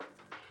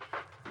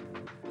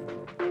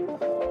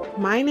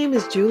My name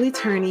is Julie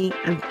Turney,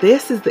 and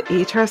this is the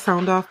HR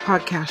Sound Off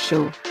podcast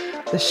show,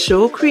 the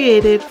show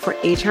created for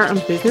HR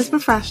and business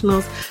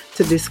professionals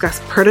to discuss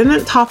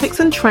pertinent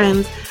topics and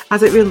trends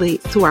as it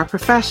relates to our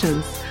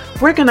professions.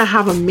 We're going to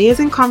have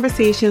amazing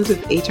conversations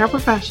with HR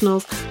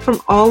professionals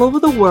from all over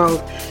the world,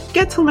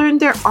 get to learn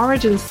their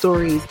origin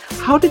stories.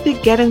 How did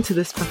they get into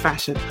this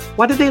profession?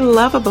 What do they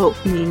love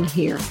about being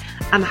here?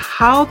 And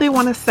how they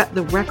want to set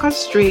the record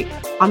straight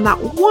on that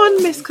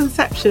one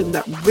misconception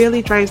that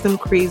really drives them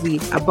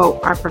crazy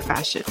about our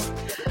profession.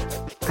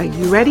 Are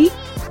you ready?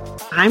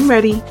 I'm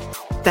ready.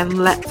 Then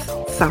let's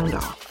sound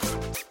off.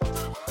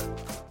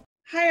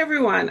 Hi,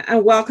 everyone,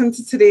 and welcome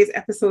to today's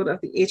episode of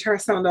the HR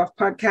Sound Off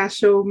podcast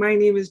show. My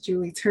name is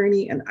Julie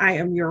Turney, and I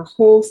am your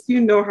host. You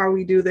know how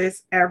we do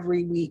this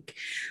every week.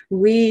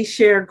 We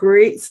share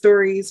great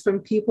stories from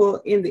people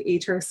in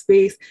the HR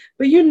space,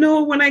 but you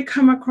know when I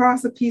come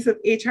across a piece of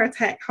HR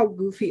tech, how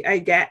goofy I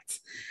get.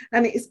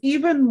 And it's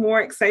even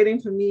more exciting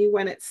for me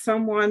when it's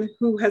someone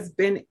who has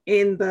been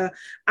in the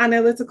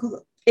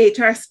analytical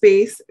HR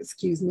space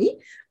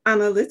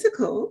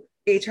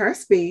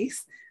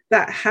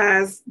that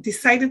has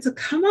decided to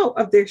come out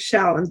of their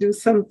shell and do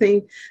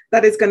something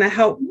that is going to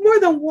help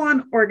more than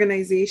one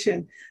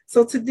organization.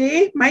 So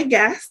today, my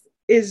guest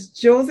is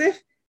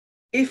Joseph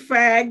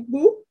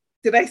Ifeagbu.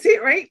 Did I say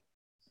it right?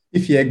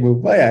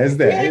 Ifeagbu. Oh, yeah, it's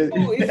there.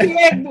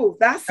 Ifeagbu.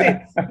 That's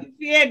it.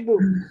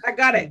 Ifeagbu. I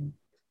got it.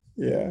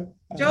 Yeah.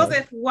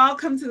 Joseph,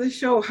 welcome to the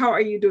show. How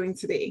are you doing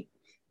today?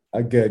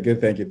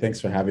 Good. Thank you.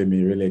 Thanks for having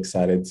me. Really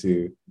excited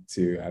to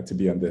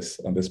be on this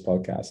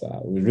podcast.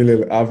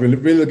 I've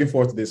been really looking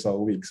forward to this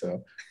all week.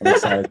 So I'm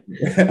excited.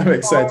 I'm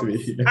excited to be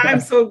here. I'm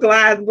so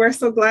glad. We're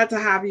so glad to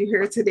have you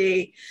here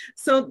today.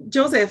 So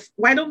Joseph,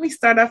 why don't we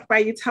start off by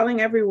you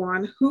telling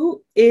everyone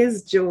who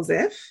is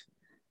Joseph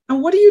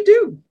and what do you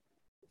do?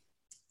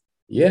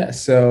 Yeah.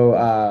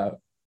 So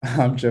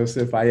I'm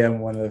Joseph. I am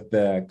one of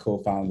the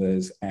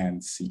co-founders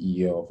and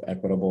CEO of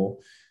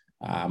Equitable.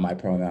 My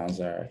pronouns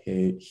are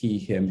he,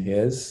 him,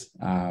 his.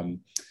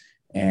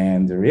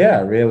 And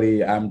yeah,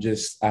 really, I'm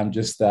just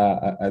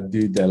a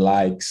dude that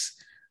likes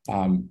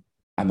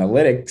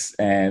analytics,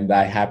 and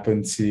I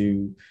happen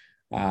to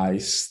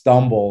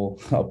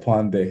stumble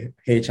upon the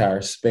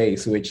HR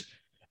space, which,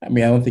 I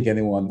mean, I don't think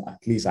anyone,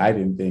 at least I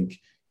didn't think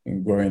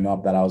in growing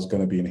up that I was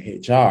going to be in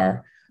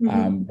HR.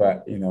 Mm-hmm.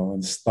 But, you know,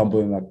 in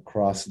stumbling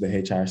across the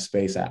HR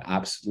space, I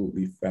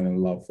absolutely fell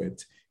in love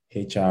with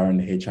HR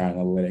and HR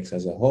analytics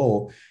as a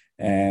whole.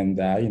 And,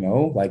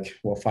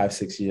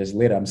 5-6 years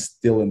later, I'm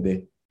still in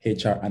the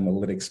HR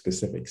analytics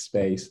specific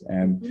space.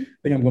 And I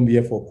think I'm going to be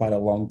here for quite a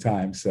long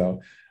time.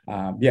 So,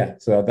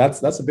 so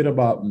that's a bit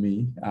about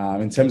me.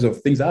 In terms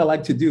of things I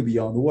like to do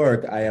beyond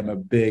work, I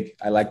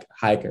like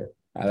hiker.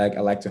 I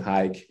like to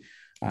hike.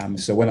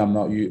 So when I'm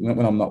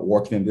not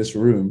working in this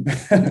room,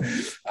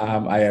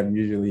 I am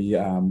usually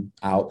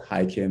out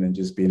hiking and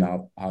just being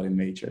out in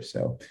nature.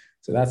 So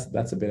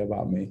that's a bit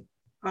about me.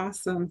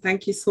 Awesome.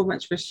 Thank you so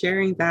much for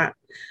sharing that.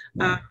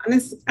 When I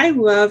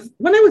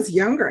was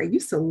younger, I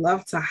used to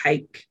love to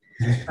hike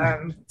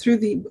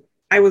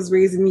I was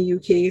raised in the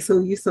UK, so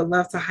I used to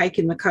love to hike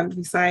in the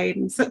countryside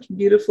and such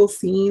beautiful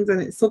scenes,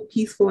 and it's so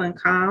peaceful and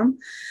calm.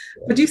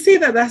 But you say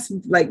that that's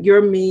like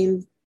your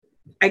main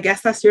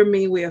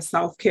way of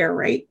self-care,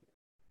 right?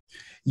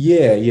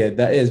 Yeah,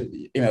 that is,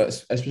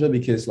 especially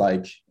because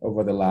like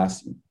over the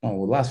last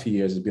few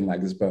years, it's been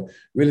like this, but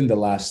really in the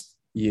last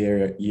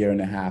year and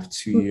a half,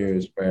 2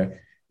 years,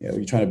 where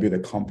you're trying to build a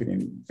company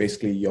and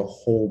basically your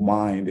whole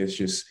mind is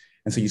just,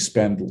 and so you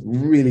spend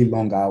really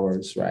long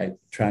hours, right,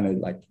 trying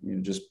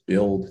to just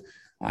build.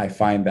 I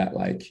find that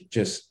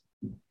just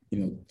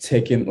going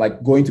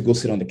to go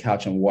sit on the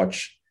couch and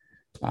watch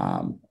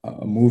a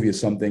movie or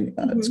something,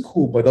 it's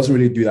cool, but it doesn't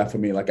really do that for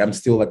me. Like I'm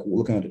still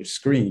looking at the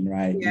screen,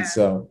 right? Yeah. And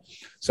so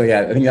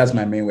yeah, I think that's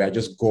my main way. I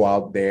just go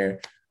out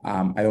there.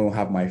 I don't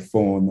have my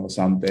phone or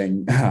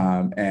something,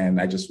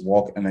 and I just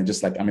walk, and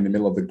I'm in the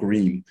middle of the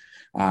green,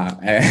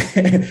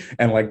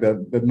 and like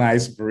the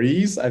nice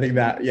breeze. I think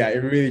that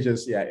it really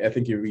just I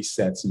think it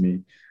resets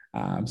me.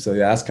 So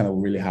that's kind of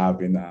really how I've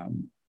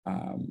been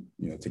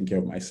taking care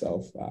of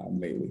myself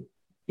lately.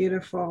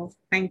 Beautiful,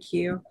 thank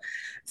you.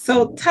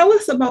 So tell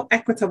us about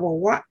Equitable.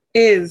 What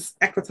is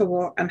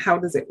Equitable, and how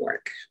does it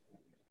work?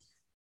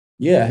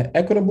 Yeah,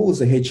 Equitable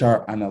is a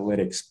HR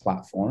analytics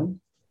platform.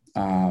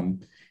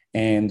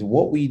 And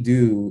what we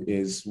do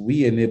is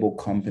we enable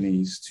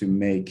companies to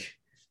make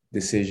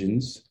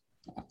decisions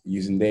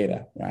using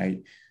data,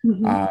 right?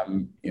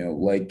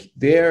 Mm-hmm.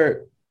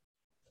 They're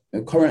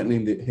currently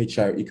in the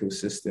HR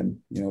ecosystem.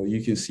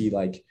 You can see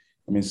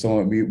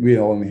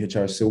we're all in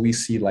HR, so we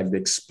see the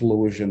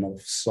explosion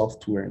of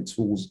software and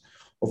tools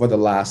over the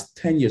last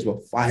 10 years,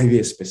 but 5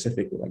 years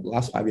specifically. The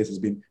last 5 years has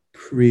been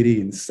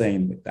pretty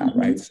insane with that,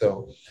 right?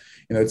 So,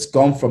 it's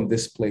gone from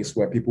this place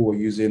where people were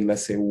using,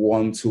 let's say,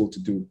 one tool to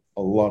do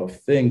a lot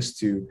of things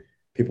to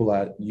people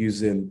are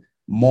using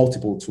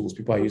multiple tools.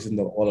 People are using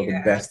all of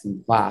the best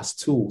in class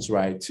tools,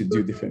 right, to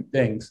do different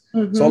things.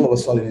 Mm-hmm. So all of a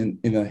sudden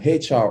in a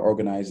HR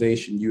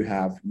organization, you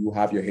have your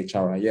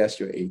HRIS,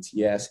 your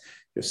ATS,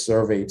 your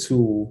survey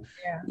tool,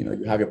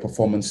 you have your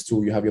performance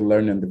tool, you have your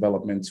learning and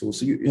development tool.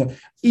 So you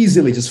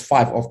easily just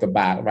 5 off the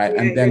bat, right?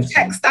 Yeah, and then your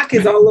tech stack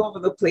is all over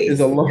the place.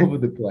 It's all over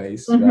the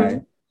place,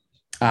 right?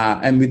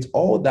 And with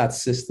all that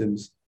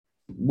systems,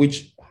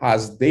 which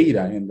has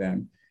data in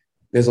them,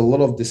 there's a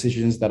lot of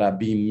decisions that are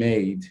being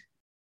made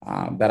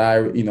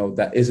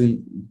that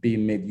isn't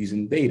being made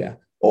using data,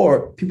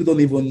 or people don't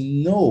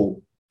even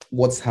know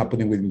what's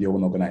happening within your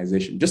own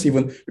organization. Just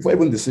even before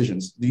even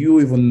decisions, do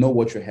you even know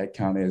what your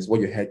headcount is,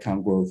 what your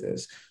headcount growth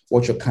is,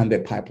 what your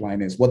candidate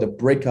pipeline is, what the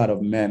breakout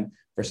of men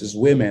versus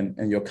women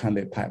in your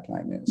candidate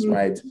pipeline is,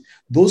 right?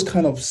 Those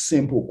kind of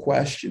simple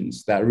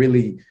questions that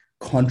really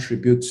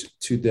contribute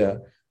to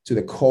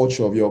the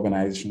culture of your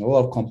organization. A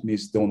lot of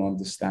companies don't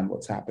understand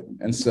what's happening.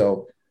 And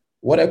so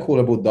what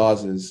Equitable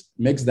does is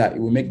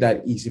we make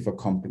that easy for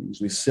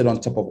companies. We sit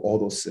on top of all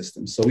those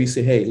systems. So we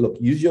say, hey, look,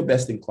 use your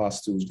best in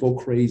class tools, go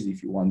crazy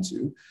if you want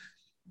to.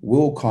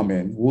 We'll come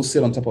in, we'll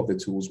sit on top of the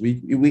tools.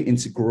 We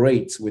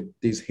integrate with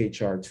these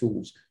HR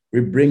tools. We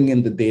bring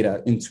in the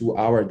data into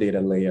our data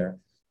layer.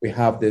 We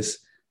have this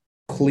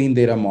clean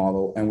data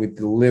model, and we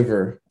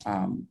deliver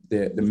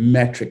the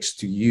metrics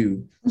to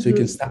you so you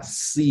can start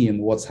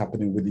seeing what's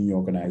happening within your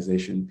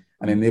organization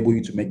and enable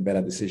you to make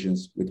better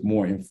decisions with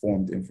more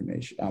informed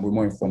information, with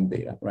more informed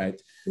data,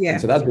 right? Yeah.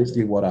 And so that's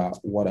basically what our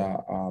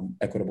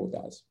Equitable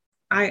does.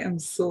 I am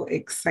so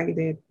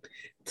excited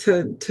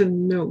to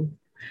know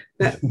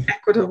that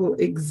Equitable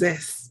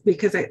exists,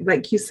 because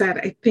like you said,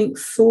 I think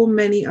so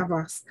many of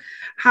us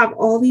have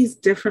all these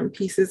different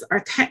pieces. Our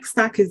tech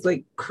stack is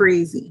like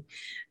crazy.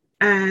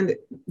 And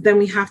then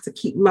we have to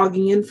keep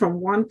logging in from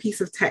one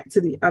piece of tech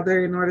to the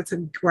other in order to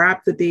grab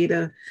the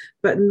data.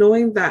 But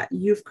knowing that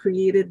you've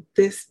created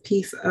this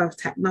piece of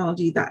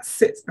technology that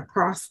sits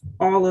across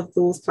all of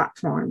those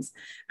platforms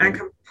and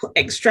can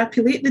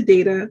extrapolate the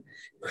data,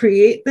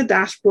 create the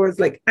dashboards,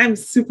 like I'm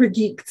super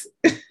geeked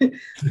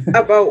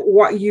about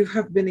what you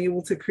have been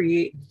able to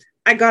create.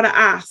 I got to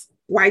ask,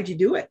 why'd you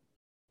do it?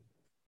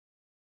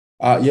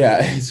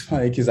 It's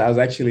funny because I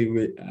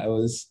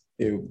was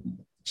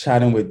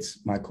chatting with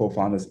my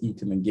co-founders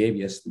Ethan and Gabe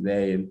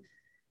yesterday,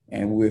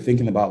 and we were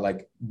thinking about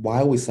like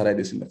why we started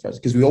this in the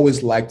first, because we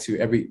always like to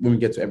when we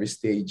get to every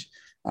stage,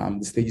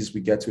 the stages we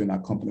get to in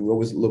our company, we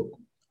always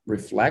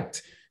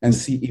reflect and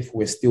see if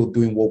we're still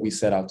doing what we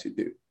set out to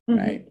do,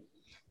 right?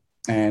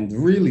 And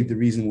really the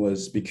reason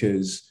was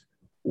because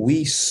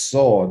we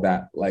saw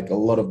that like a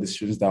lot of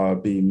decisions that were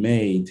being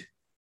made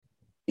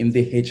in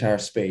the HR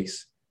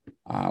space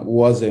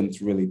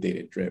wasn't really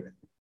data driven.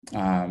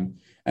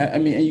 I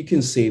mean, and you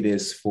can say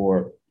this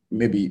for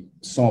maybe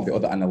some of the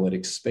other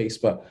analytics space,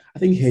 but I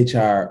think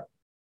HR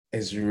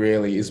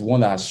is one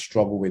that has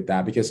struggled with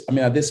that, because I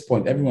mean, at this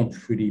point, everyone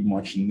pretty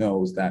much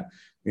knows that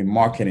in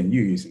marketing,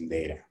 you're using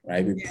data,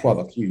 right? With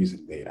product, you're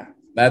using data.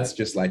 That's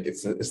just like,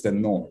 it's the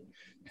norm.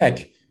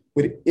 Heck,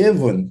 with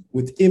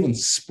even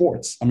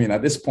sports, I mean,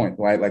 at this point,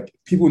 right? Like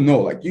people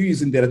know, like you're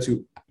using data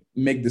to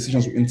make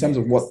decisions in terms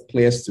of what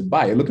players to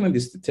buy. You're looking at the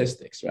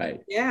statistics,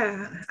 right?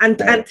 Yeah. And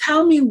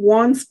tell me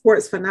one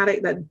sports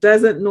fanatic that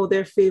doesn't know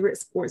their favorite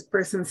sports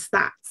person's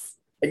stats.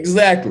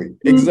 Exactly,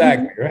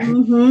 right?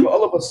 But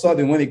all of a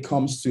sudden, when it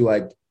comes to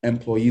like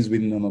employees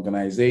within an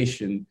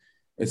organization,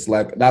 it's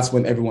like, that's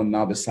when everyone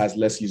now decides,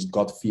 let's use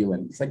gut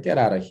feeling. It's like, get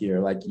out of here.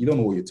 Like, you don't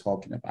know what you're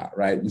talking about,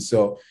 right? And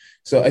so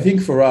I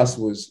think for us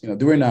was,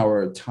 during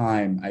our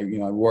time, I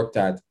worked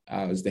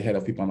as the head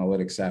of people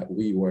analytics at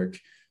WeWork,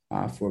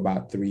 for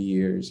about 3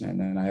 years. And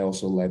then I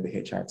also led the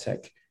HR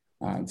tech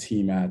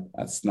team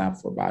at Snap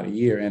for about a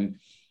year.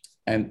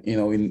 And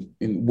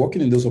in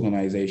working in those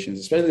organizations,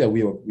 especially at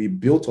WeWork, we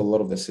built a lot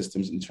of the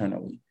systems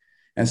internally.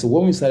 And so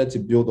when we started to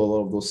build a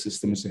lot of those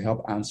systems to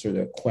help answer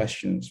the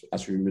questions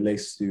as it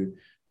relates to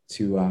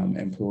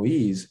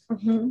employees,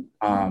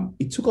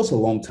 it took us a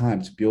long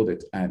time to build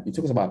it. And it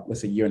took us about,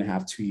 let's say, 1.5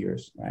 years, 2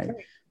 years, right?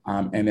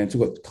 And then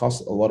it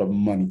cost a lot of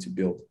money to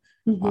build.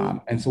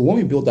 And so when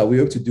we built that, we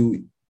were able to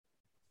do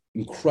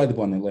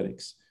incredible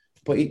analytics.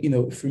 But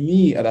for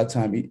me at that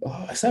time,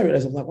 I started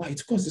realizing, like, wow, it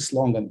took us this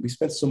long and we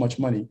spent so much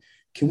money.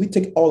 Can we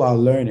take all our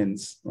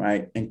learnings,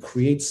 right, and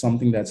create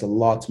something that's a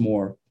lot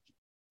more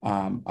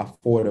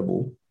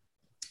affordable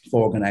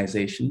for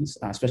organizations,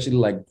 especially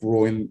like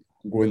growing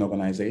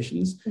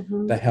organizations,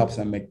 that helps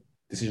them make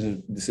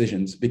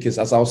decisions? Because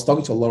as I was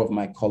talking to a lot of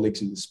my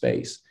colleagues in the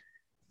space,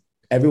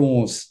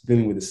 everyone was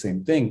dealing with the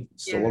same thing.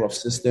 So a lot of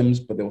systems,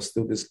 but there was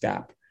still this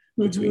gap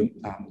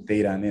between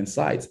data and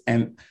insights.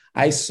 And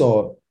I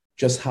saw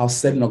just how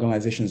certain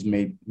organizations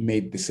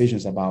made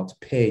decisions about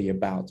pay,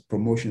 about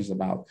promotions,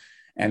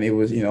 and it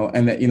was,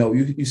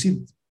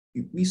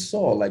 we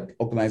saw like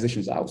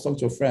organizations. I was talking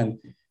to a friend,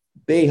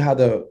 they had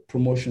a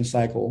promotion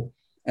cycle.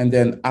 And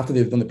then after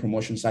they've done the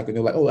promotion cycle,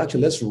 they're like, oh,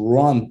 actually, let's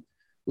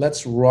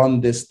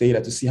run this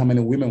data to see how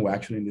many women were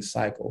actually in this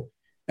cycle.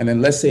 And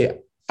then let's say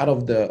out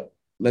of the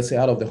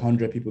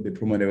 100 people they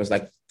promoted, there was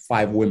like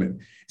 5 women.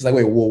 It's like,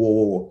 wait,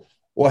 whoa.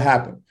 What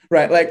happened?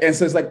 right? Like, and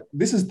so it's like,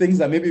 this is things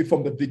that maybe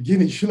from the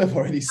beginning you should have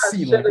already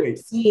seen. Like,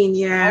 wait,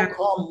 yeah. how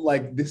come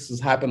like this has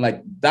happened?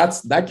 Like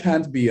that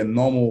can't be a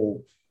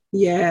normal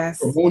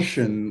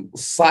promotion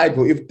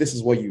cycle if this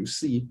is what you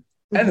see.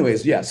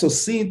 Anyways, yeah. So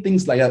seeing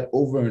things like that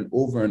over and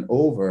over and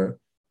over,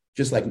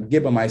 just like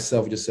Gib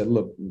myself just said,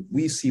 look,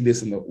 we see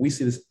this in the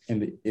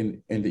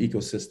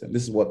ecosystem.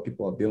 This is what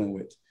people are dealing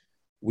with.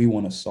 We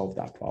want to solve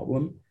that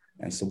problem.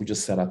 And so we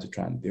just set out to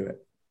try and do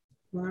it.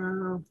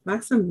 Wow,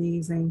 that's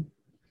amazing.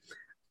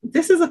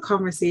 This is a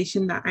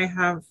conversation that I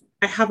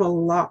have a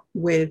lot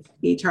with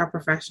HR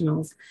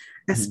professionals,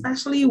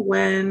 especially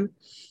when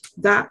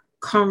that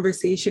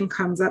conversation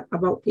comes up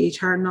about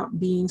HR not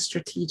being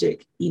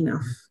strategic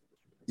enough.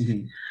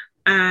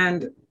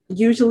 And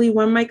usually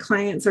when my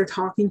clients are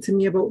talking to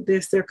me about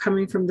this, they're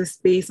coming from the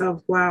space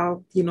of,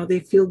 wow, they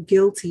feel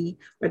guilty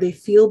or they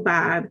feel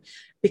bad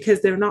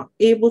because they're not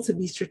able to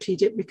be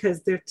strategic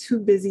because they're too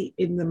busy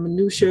in the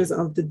minutiae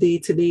of the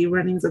day-to-day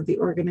runnings of the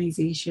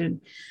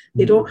organization.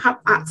 They don't have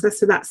access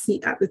to that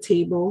seat at the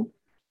table,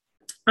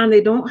 and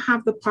they don't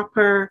have the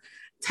proper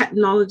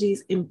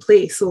technologies in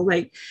place. So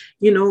like,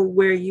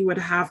 where you would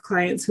have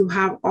clients who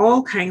have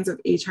all kinds of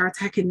HR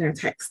tech in their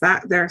tech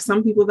stack. There are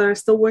some people that are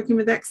still working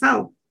with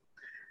Excel.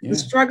 Yeah.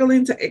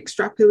 Struggling to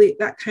extrapolate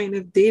that kind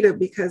of data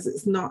because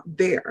it's not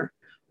there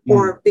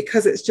or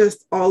because it's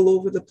just all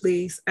over the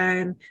place.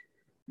 And,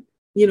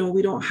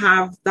 we don't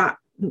have that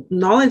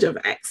knowledge of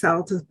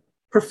Excel to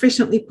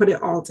proficiently put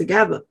it all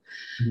together.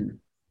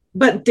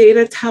 But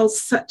data tells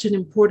such an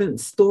important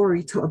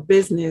story to a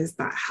business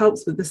that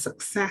helps with the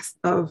success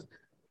of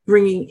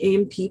bringing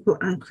in people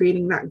and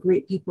creating that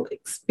great people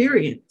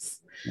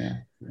experience. Yeah.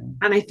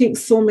 And I think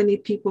so many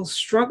people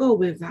struggle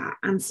with that.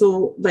 And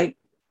so like,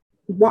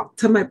 what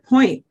to my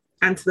point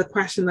and to the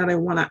question that I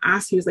want to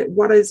ask you is like,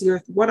 what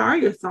are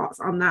your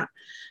thoughts on that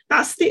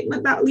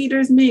statement that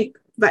leaders make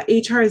that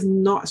HR is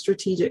not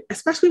strategic,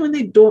 especially when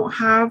they don't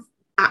have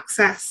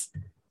access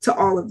to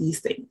all of these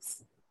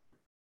things?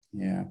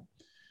 Yeah.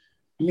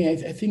 I mean,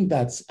 I think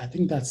that's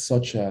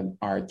such an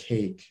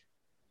archaic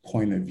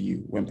point of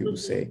view when people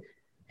say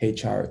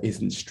HR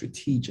isn't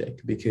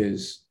strategic,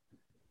 because,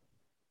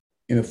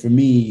 for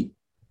me,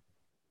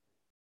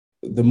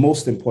 the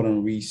most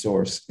important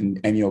resource in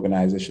any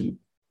organization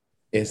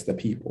is the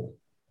people,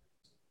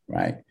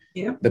 right?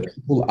 Yeah. The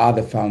people are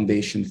the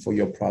foundation for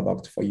your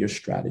product, for your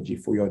strategy,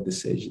 for your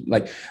decision.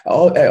 Like a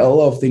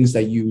lot of things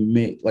that you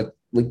make, like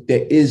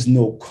there is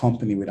no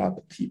company without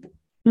the people,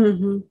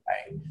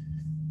 right?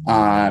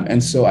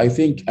 And so I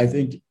think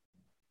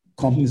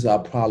companies are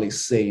probably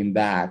saying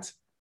that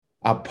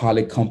are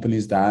probably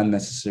companies that aren't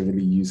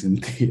necessarily using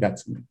data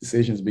to make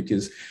decisions,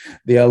 because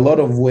there are a lot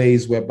of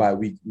ways whereby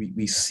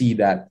we see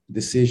that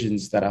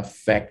decisions that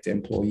affect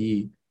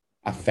employee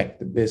affect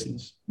the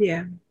business.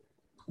 Yeah.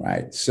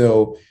 Right.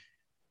 So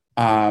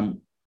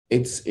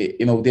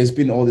there's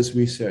been all this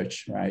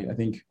research, right?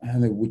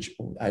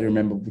 I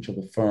remember which of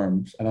the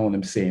firms, I don't want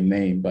them to say a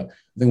name, but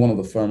I think one of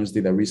the firms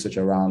did a research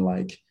around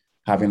like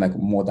having like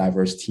more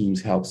diverse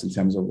teams helps in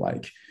terms of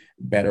like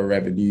better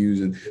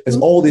revenues, and there's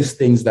all these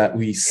things that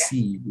we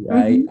see,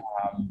 right?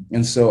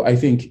 And so I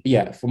think,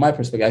 from my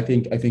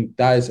perspective, I think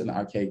that is an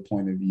archaic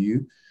point of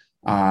view.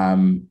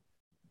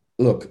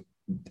 Look,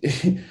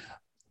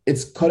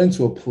 it's cut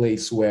into a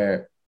place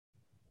where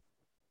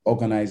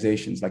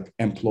organizations, like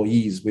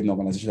employees within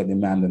organizations, are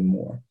demanding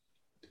more.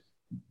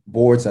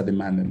 Boards are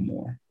demanding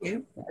more. Yeah.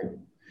 Right?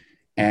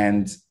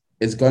 And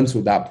it's gone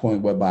to that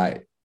point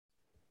whereby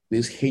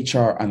this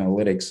HR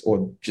analytics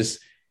or just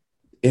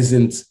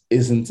isn't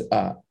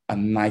a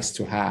nice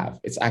to have.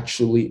 It's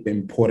actually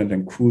important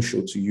and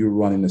crucial to you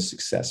running a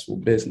successful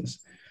business.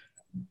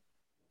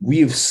 We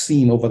have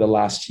seen over the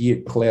last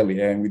year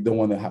clearly, and we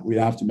don't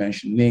have to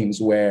mention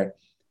names, where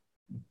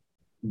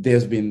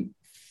there's been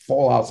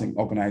fallouts in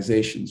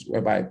organizations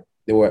whereby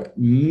there were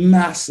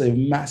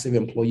massive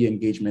employee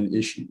engagement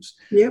issues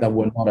that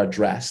were not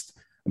addressed,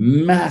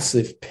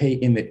 massive pay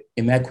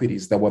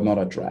inequities that were not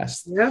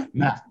addressed.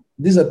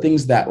 These are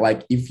things that,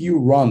 like, if you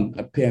run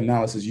a pay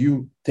analysis,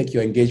 you take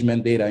your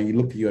engagement data and you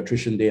look at your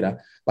attrition data,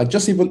 like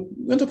we're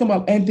not talking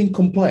about anything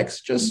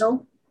complex, just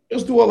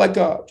do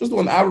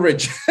an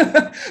average,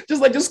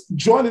 just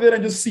join it in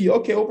and just see,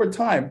 okay, over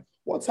time,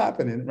 what's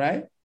happening,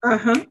 right?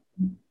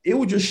 It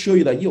would just show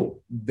you that,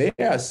 there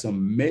are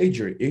some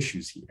major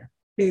issues here.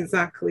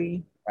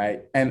 Exactly.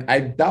 Right. And I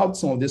doubt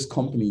some of these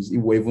companies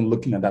were even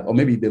looking at that, or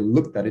maybe they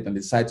looked at it and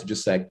decided to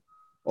just say,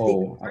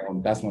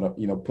 that's not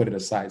put it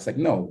aside. It's like,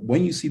 no,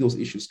 when you see those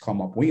issues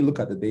come up, when you look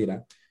at the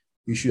data,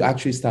 you should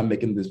actually start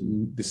making these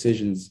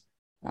decisions.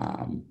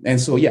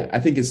 And so, I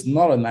think it's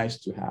not a nice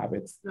to have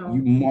it. No.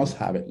 You must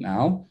have it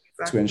now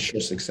to ensure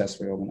success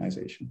for your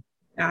organization.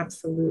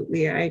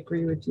 Absolutely. I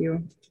agree with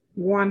you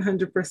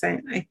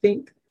 100%. I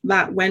think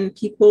that when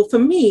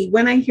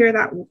I hear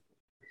that,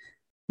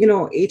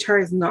 HR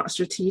is not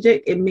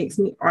strategic, it makes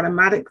me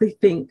automatically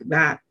think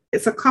that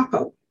it's a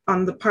cop-out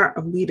on the part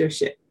of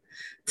leadership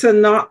to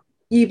not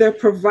either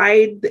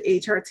provide the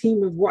HR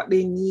team with what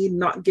they need,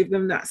 not give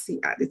them that seat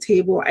at the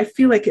table. I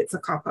feel like it's a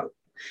cop-out.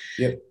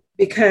 Yep.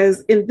 Because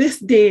in this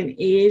day and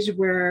age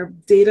where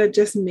data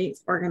just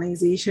makes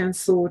organizations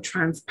so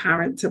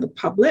transparent to the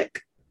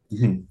public,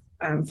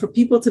 for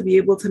people to be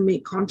able to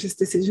make conscious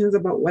decisions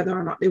about whether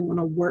or not they want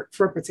to work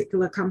for a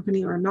particular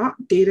company or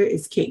not, data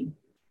is king.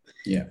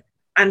 Yeah.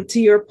 And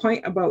to your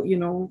point about,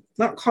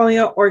 not calling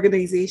out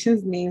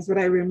organizations' names, but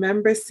I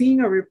remember seeing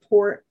a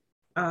report,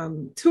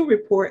 2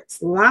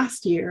 reports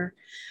last year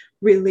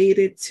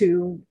related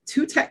to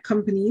 2 tech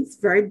companies,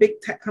 very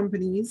big tech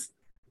companies,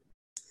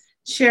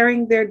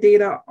 sharing their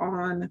data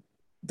on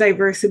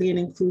diversity and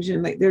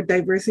inclusion, like their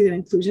diversity and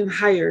inclusion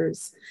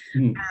hires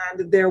and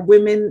their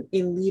women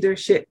in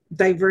leadership,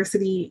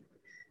 diversity,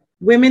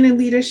 women in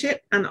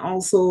leadership, and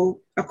also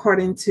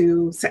according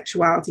to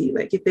sexuality,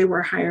 like if they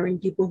were hiring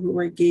people who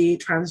were gay,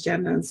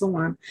 transgender, and so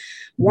on.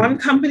 One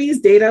company's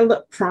data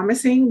looked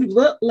promising,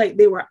 looked like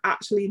they were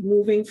actually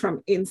moving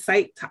from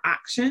insight to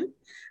action.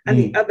 And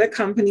the other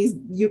companies,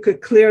 you could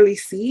clearly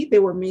see they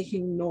were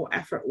making no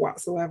effort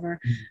whatsoever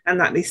and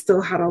that they still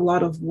had a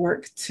lot of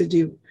work to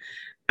do.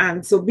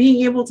 And so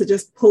being able to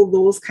just pull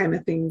those kind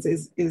of things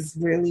is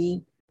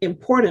really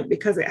important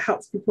because it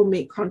helps people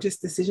make conscious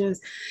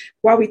decisions.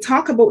 While we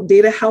talk about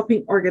data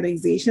helping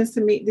organizations to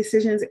make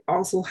decisions, it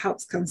also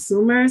helps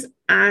consumers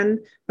and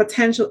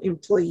potential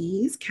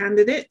employees,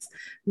 candidates,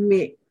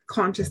 make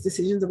conscious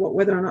decisions about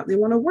whether or not they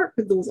want to work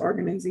with those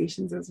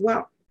organizations as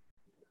well.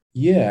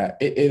 Yeah,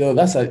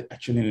 that's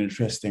actually an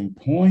interesting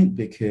point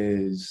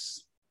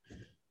because,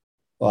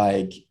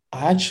 I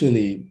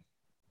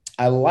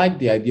like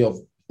the idea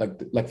of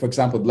like for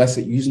example, let's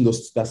say using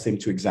that same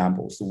 2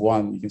 examples. The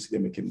one you can see they're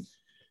making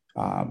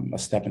a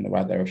step in the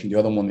right direction. The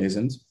other one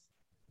isn't.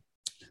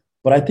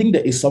 But I think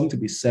there is something to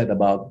be said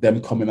about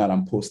them coming out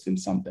and posting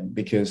something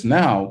because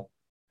now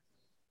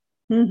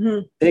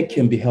they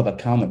can be held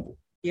accountable.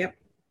 Yep.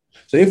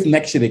 So if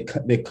next year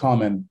they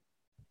come and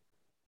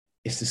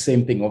it's the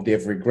same thing or they've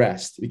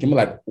regressed, we can be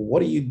like,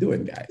 what are you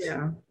doing, guys?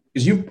 Yeah.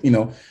 Because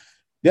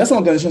there are some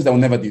organizations that will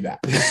never do that.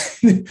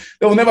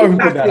 They will never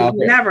put that out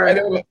there.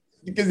 Never.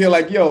 Because they're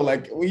like,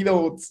 we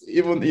don't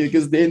even,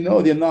 because they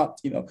know they're not,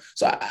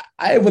 So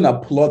I even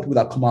applaud people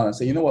that come out and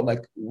say, you know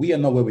what, we are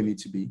not where we need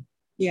to be.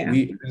 Yeah.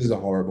 This is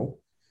horrible.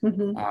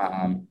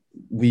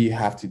 We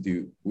have to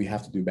do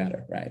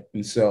better, right?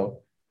 And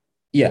so,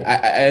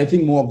 yeah, I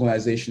think more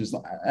organizations,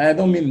 I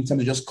don't mean in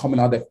terms of just coming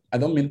out there, I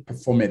don't mean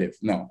performative,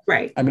 no.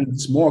 Right. I mean,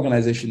 more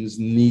organizations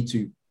need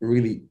to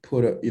really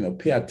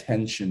pay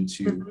attention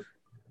to,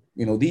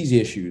 these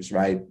issues,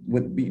 right?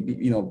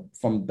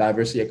 From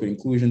diversity, equity,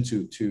 inclusion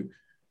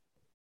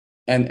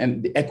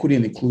and the equity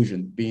and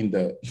inclusion being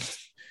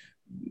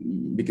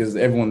because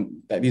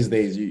everyone these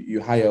days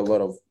you hire a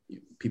lot of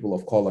people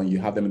of color and you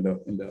have them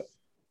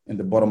in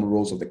the bottom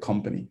rows of the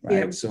company,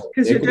 right? Yeah, so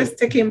because you're just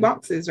ticking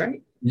boxes,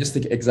 right?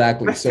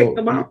 Exactly. So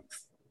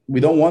we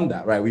don't want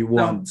that, right? We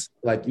want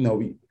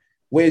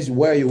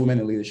where are your women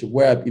in leadership?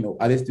 Where, do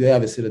they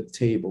have a seat at the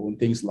table and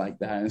things like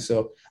that? And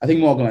so I think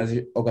more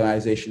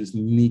organizations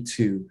need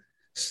to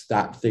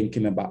start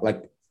thinking about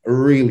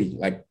really,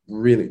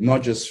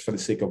 not just for the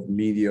sake of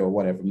media or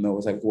whatever. No,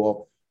 it's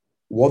well,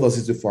 what does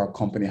this do for our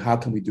company? How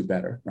can we do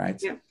better,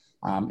 right? Yeah.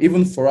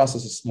 Even for us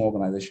as a small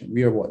organization,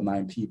 we are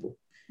 9 people.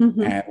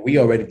 And we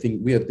are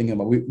thinking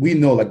about, we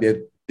know there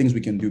are things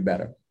we can do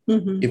better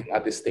even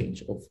at this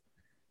stage of,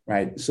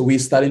 right? So we're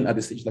starting at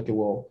this stage,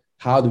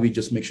 how do we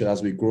just make sure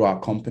as we grow our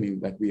company,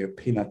 we are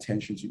paying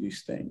attention to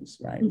these things,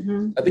 right?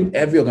 I think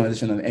every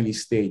organization on any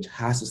stage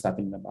has to start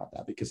thinking about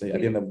that because at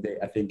the end of the day,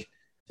 I think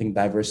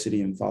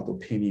diversity and thought,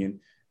 opinion,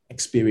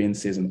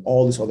 experiences, and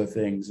all these other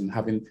things, and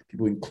having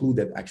people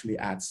included actually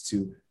adds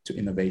to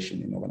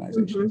innovation in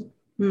organizations.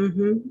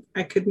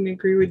 I couldn't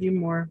agree with you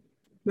more.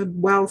 But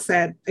well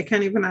said. I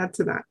can't even add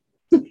to that.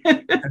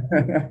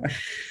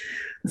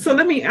 So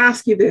let me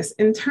ask you this.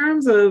 In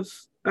terms of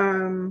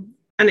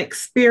an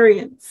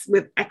experience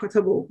with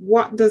Equitable,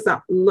 what does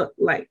that look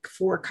like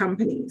for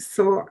companies?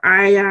 So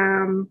I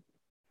am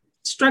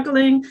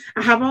struggling.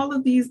 I have all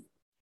of these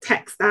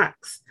tech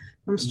stacks.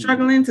 I'm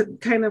struggling to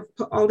kind of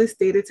put all this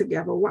data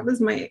together. What does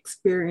my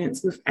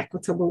experience with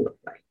Equitable look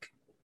like?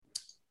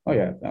 Oh,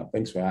 yeah. No,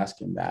 thanks for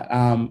asking that.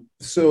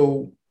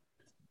 So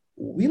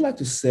we like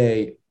to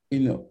say,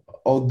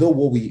 although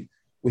we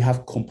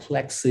have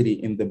complexity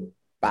in the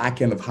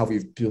back end of how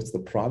we've built the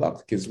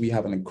product, because we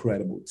have an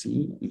incredible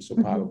team, I'm so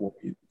proud of what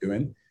we're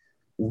doing.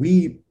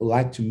 We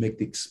like to make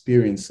the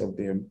experience of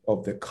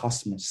the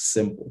customer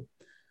simple.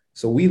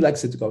 So we like to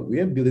say to God, we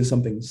are building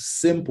something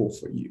simple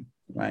for you,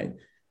 right?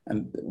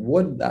 And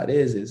what that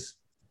is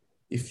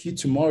if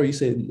tomorrow you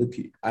say, look,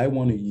 I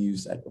want to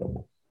use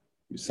Equitable,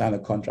 you sign a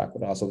contract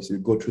with us, obviously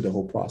you go through the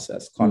whole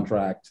process,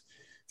 contract,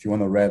 if you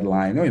want a red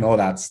line, all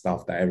that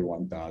stuff that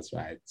everyone does,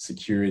 right?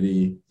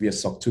 Security, we are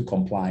SOC 2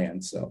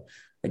 compliant. So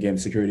again,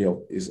 security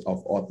is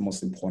of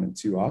utmost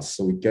importance to us.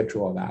 So we get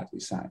through all that, we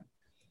sign.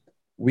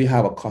 We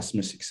have a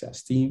customer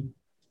success team,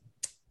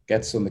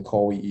 gets on the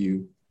call with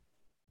you.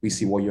 We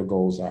see what your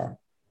goals are.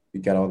 We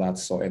get all that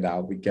sorted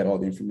out. We get all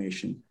the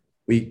information.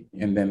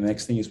 and then the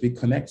next thing is we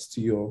connect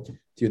to your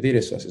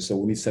data sources. So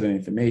we need certain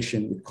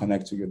information. We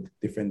connect to your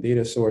different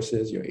data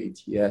sources, your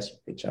ATS,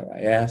 your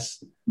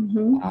HRIS,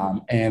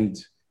 and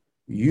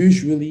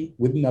usually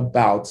within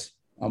about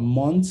a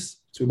month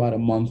to about a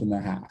month and a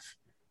half.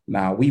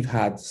 Now we've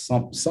had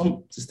some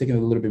it's taken a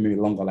little bit maybe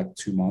longer, like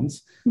 2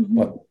 months,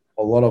 but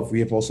we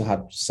have also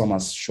had some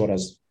as short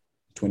as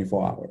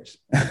 24 hours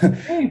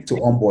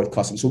to onboard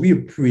customers. So we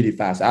are pretty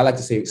fast. I like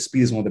to say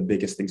speed is one of the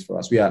biggest things for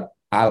us.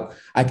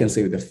 I can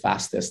say we're the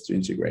fastest to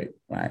integrate,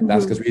 right?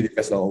 That's because we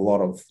invested a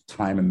lot of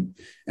time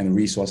and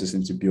resources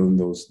into building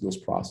those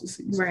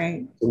processes.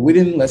 Right. So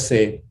within, let's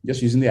say,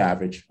 just using the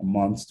average, a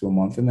month to a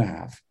month and a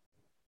half,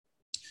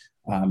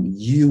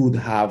 you would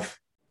have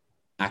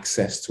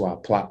access to our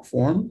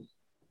platform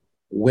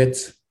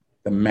with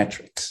the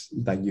metrics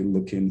that you're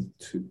looking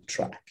to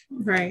track.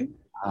 Right.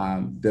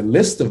 The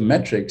list of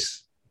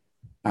metrics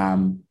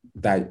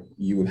that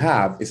you would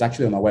have is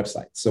actually on our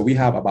website. So we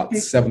have about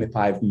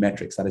 75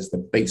 metrics. That is the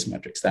base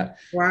metrics that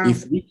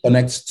if we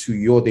connect to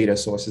your data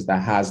sources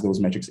that has those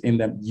metrics in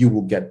them, you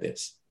will get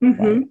this.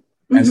 Right?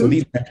 And so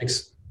these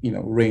metrics,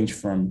 range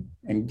from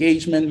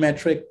engagement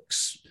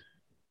metrics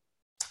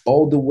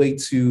all the way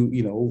to,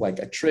 like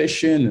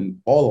attrition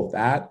and all of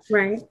that.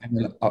 Right. And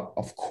then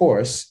of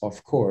course,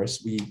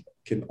 we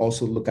can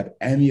also look at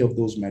any of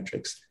those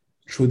metrics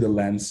through the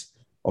lens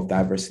of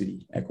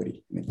diversity,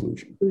 equity, and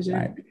inclusion.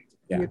 Right?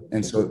 Yeah.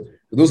 And so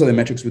those are the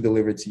metrics we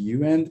deliver to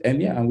you. And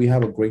we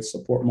have a great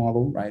support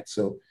model, right?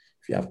 So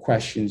if you have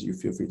questions, you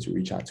feel free to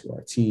reach out to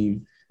our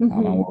team. And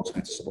we're also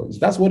going to support you. So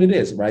that's what it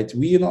is, right?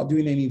 We are not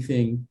doing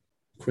anything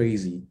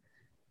crazy.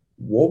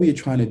 What we are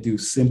trying to do,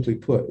 simply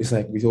put, is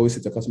like we always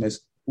say to customers,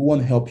 we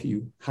want to help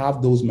you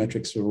have those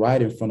metrics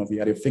right in front of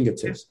you at your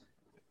fingertips.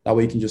 That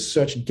way you can just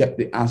search, get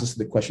the answers to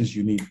the questions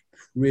you need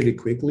really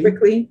quickly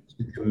to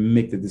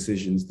make the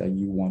decisions that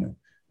you want to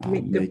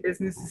make the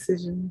business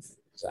decisions.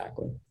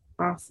 Exactly.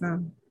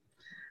 Awesome.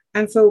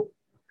 And so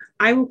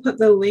I will put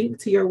the link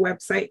to your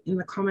website in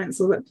the comments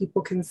so that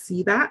people can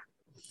see that.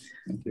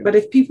 But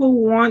if people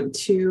want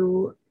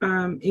to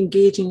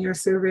engage in your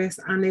service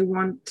and they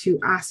want to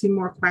ask you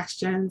more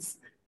questions,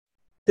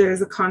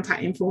 there's a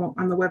contact info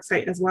on the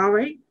website as well,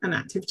 right? An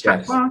active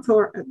chat bot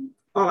or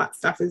all that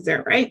stuff is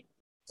there, right?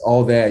 It's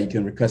all there. You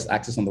can request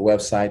access on the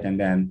website, and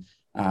then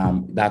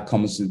that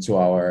comes into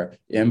our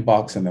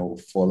inbox, and then we'll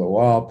follow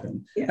up.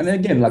 And then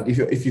again, like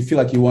if you feel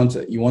like you want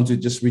to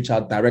just reach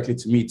out directly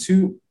to me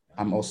too,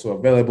 I'm also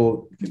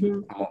available.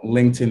 I'm on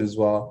LinkedIn as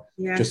well,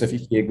 Joseph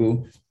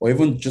Ikegu, or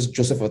even just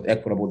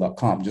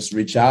joseph@equitable.com. Just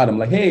reach out. I'm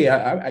like, hey,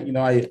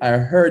 I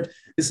heard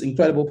this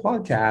incredible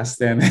podcast,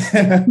 and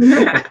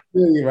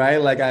really, right?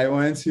 Like I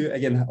want to,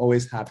 again,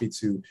 always happy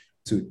to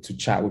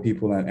chat with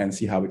people and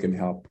see how we can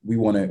help. We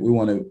want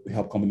to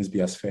help companies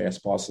be as fair as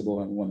possible,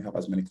 and we want to help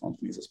as many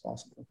companies as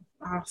possible.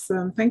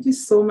 Awesome. Thank you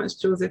so much,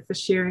 Joseph, for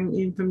sharing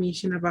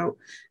information about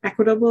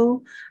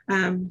Equitable,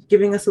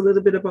 giving us a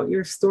little bit about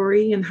your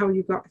story and how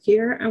you got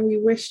here. And we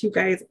wish you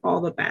guys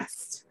all the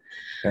best.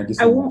 Thank you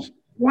so much. I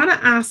want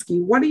to ask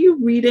you, what are you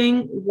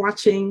reading,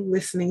 watching,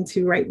 listening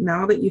to right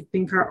now that you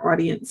think our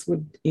audience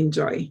would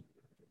enjoy?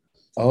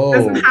 It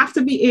doesn't have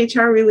to be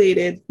HR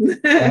related.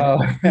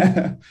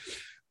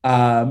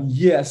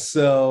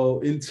 So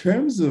in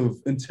terms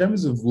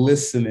of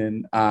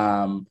listening,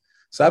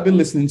 so I've been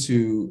listening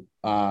to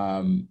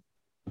Earl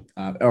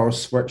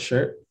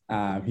Sweatshirt.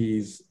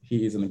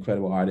 He is an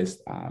incredible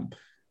artist,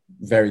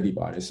 very deep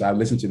artist. So I've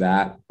listened to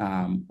that,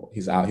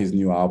 his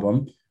new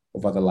album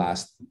over the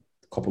last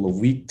couple of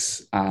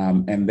weeks.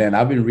 And then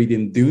I've been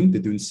reading the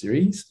Dune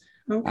series.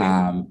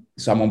 Okay.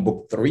 So I'm on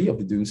book 3 of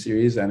the Dune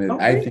series,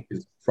 and I think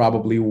it's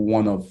probably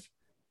one of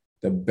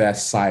the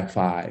best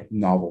sci-fi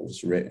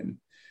novels written.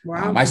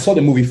 Wow. I saw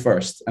the movie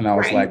first, and I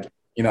was like,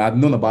 I'd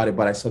known about it,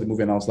 but I saw the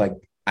movie and I was like,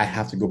 I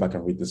have to go back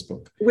and read this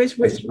book. Which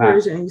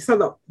version? You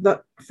saw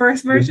the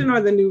first version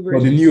or the new version?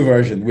 Well, the new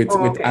version with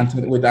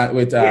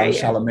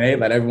Chalamet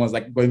that everyone's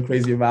like going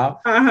crazy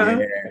about.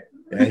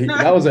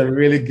 That was a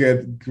really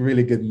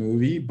good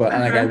movie. But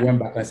like I went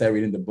back and I started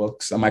reading the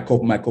books. And my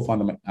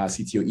co-founder,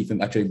 CTO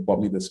Ethan, actually bought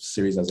me this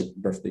series as a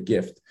birthday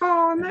gift.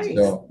 Oh, nice.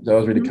 So that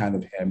was really kind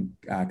of him,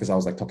 because I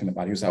was like talking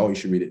about it. He was like, oh, you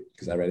should read it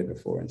because I read it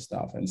before and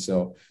stuff. And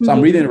so I'm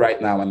reading it right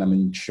now and I'm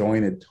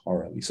enjoying it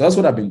thoroughly. So that's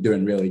what I've been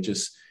doing, really.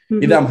 Just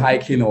either I'm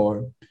hiking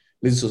or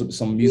listen to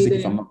some music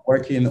if I'm not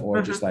working,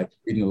 or just like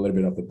reading a little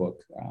bit of the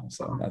book.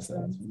 So that's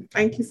that.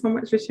 Thank you so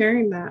much for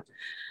sharing that.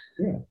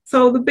 Yeah.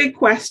 So the big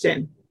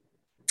question.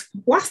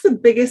 What's the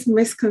biggest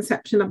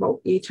misconception about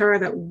HR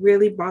that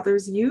really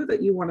bothers you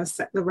that you want to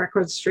set the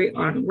record straight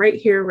on right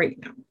here, right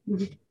now?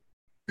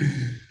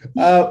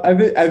 I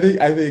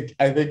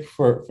think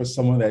for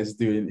someone that is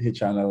doing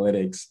HR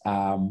analytics,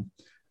 I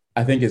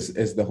think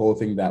it's the whole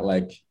thing that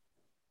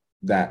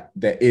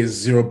there is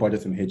zero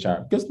budget in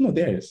HR, because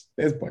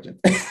there's budget.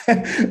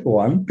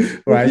 One,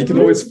 right? You can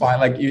always find,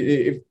 like,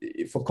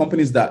 if for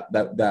companies that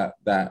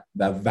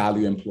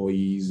value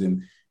employees,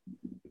 and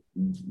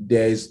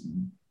there's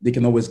they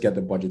can always get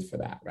the budget for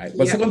that, right?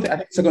 But I think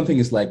second thing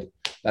is like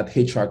that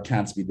HR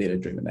can't be data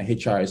driven. That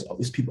HR is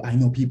always people. I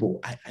know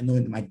people. I know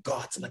in my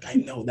guts. Like I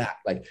know that.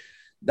 Like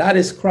that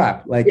is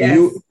crap. Like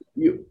you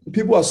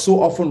people are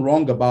so often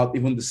wrong about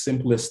even the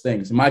simplest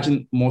things.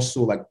 Imagine more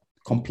so like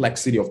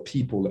complexity of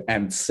people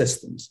and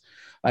systems.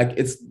 Like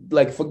it's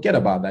like forget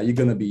about that. You're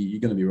gonna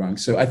be wrong.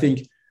 So I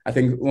think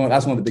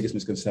that's one of the biggest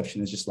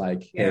misconceptions. Is just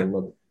like, hey,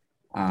 look,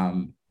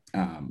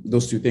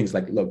 those two things.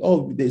 Like, look,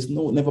 oh, there's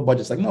never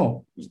budgets. Like,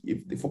 no,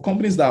 for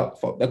companies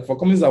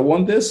that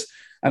want this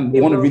and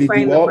they want to really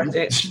do well,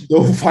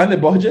 they'll find the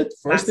budget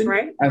first thing,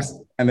 right?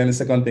 And then the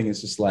second thing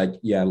is just like,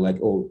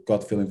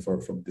 gut feeling for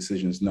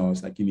decisions. No,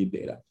 it's like you need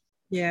data.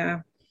 Yeah,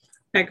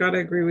 I gotta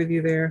agree with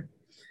you there.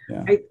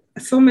 Yeah.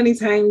 So many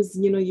times,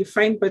 you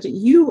find budget.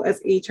 You as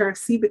HR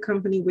see the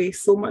company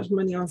waste so much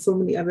money on so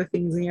many other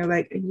things, and you're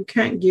like, you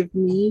can't give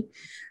me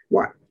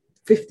what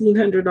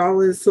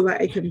 $1,500 so that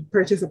I can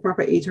purchase a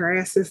proper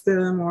HRS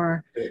system,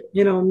 or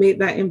make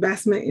that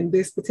investment in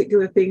this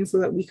particular thing so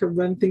that we can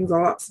run things a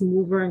lot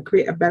smoother and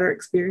create a better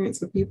experience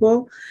for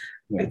people.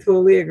 Yeah. I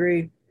totally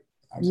agree.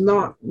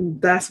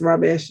 That's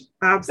rubbish.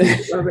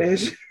 Absolute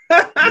rubbish.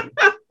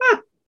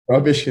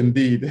 Rubbish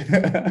indeed.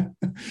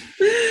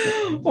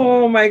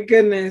 Oh my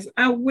goodness.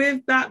 And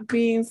with that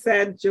being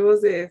said,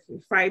 Joseph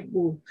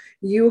Faibu,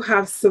 you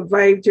have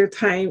survived your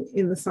time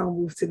in the sound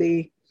booth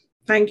today.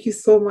 Thank you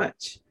so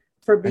much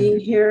for being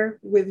here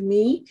with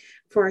me,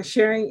 for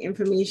sharing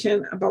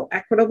information about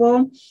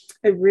Equitable.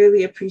 I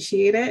really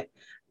appreciate it.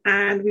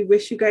 And we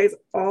wish you guys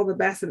all the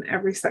best and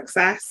every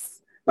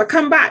success. But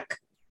come back,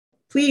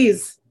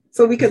 please,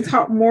 so we can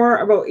talk more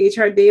about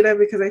HR data,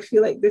 because I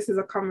feel like this is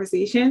a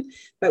conversation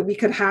that we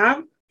could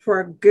have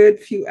for a good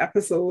few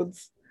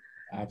episodes.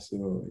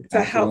 Absolutely.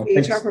 To help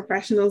HR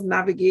professionals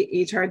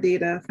navigate HR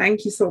data.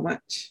 Thank you so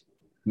much.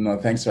 No,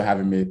 thanks for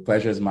having me.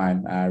 Pleasure is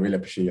mine. I really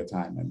appreciate your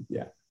time and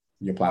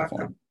your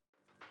platform. Welcome.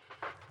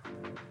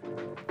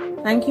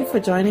 Thank you for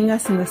joining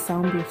us in the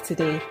sound booth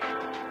today.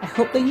 I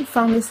hope that you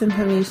found this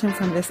information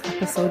from this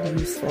episode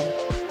useful.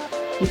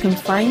 You can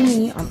find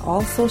me on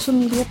all social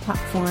media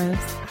platforms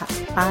at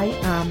I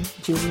am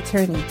Julie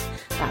Turney.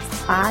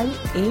 That's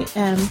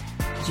I-am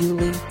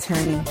Julie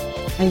Turney.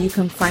 And you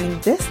can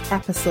find this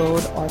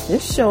episode or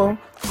this show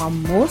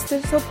on most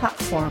digital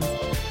platforms: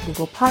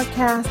 Google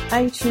Podcasts,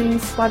 iTunes,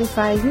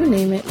 Spotify, you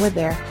name it, we're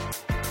there.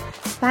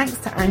 Thanks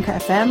to Anchor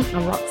FM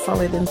and Rock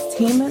Solid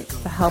Entertainment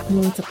for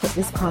helping me to put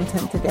this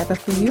content together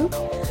for you.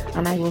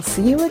 And I will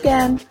see you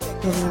again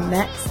in the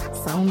next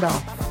Sound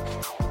Off.